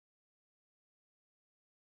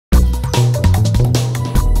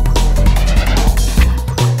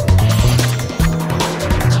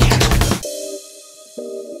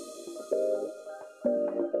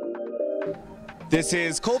This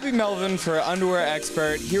is Colby Melvin for Underwear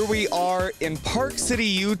Expert. Here we are in Park City,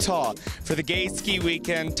 Utah for the Gay Ski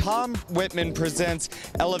Weekend. Tom Whitman presents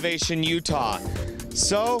Elevation Utah.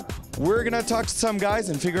 So we're gonna talk to some guys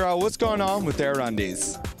and figure out what's going on with their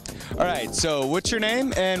undies. All right, so what's your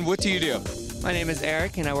name and what do you do? My name is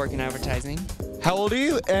Eric and I work in advertising. How old are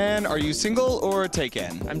you and are you single or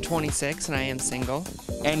taken? I'm 26 and I am single.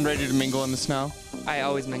 And ready to mingle in the snow? I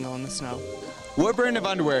always mingle in the snow. What brand of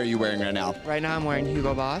underwear are you wearing right now? Right now I'm wearing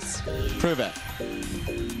Hugo Boss. Prove it.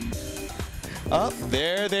 Oh,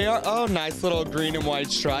 there they are. Oh, nice little green and white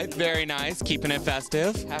stripe. Very nice. Keeping it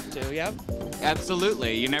festive. Have to, yep.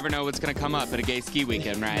 Absolutely. You never know what's going to come up at a gay ski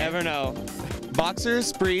weekend, right? Never know.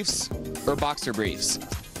 Boxers, briefs, or boxer briefs?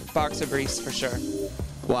 Boxer briefs for sure.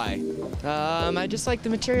 Why? I just like the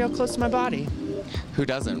material close to my body. Who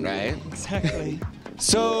doesn't, right? Exactly.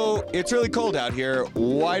 So, it's really cold out here.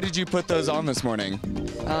 Why did you put those on this morning?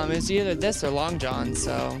 It's either this or long john,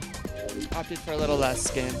 so opted for a little less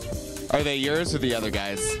skin. Are they yours or the other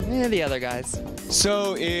guys? Yeah, the other guys.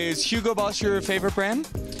 So, is Hugo Boss your favorite brand?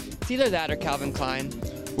 It's either that or Calvin Klein.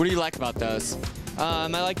 What do you like about those? I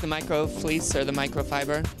like the micro fleece or the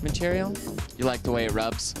microfiber material. You like the way it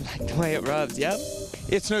rubs? I like the way it rubs, yep.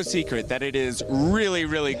 It's no secret that it is really,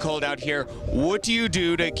 really cold out here. What do you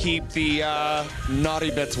do to keep the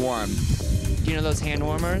naughty bits warm? Do you know those hand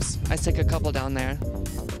warmers? I stick a couple down there.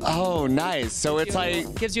 Oh, nice. So it's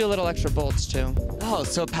like... Gives you a little extra bulge too. Oh,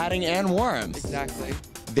 so padding and warmth. Exactly.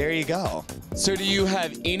 There you go. So do you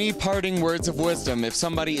have any parting words of wisdom if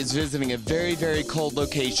somebody is visiting a very, very cold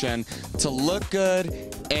location to look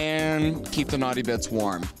good and keep the naughty bits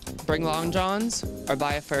warm? Bring long johns or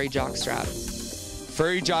buy a furry jock strap.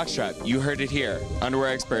 Furry jockstrap, you heard it here.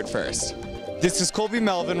 Underwear Expert first. This is Colby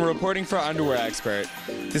Melvin reporting for Underwear Expert.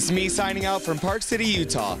 This is me signing out from Park City,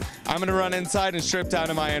 Utah. I'm gonna run inside and strip down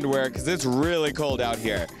to my underwear because it's really cold out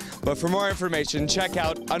here. But for more information, check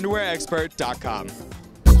out underwearexpert.com.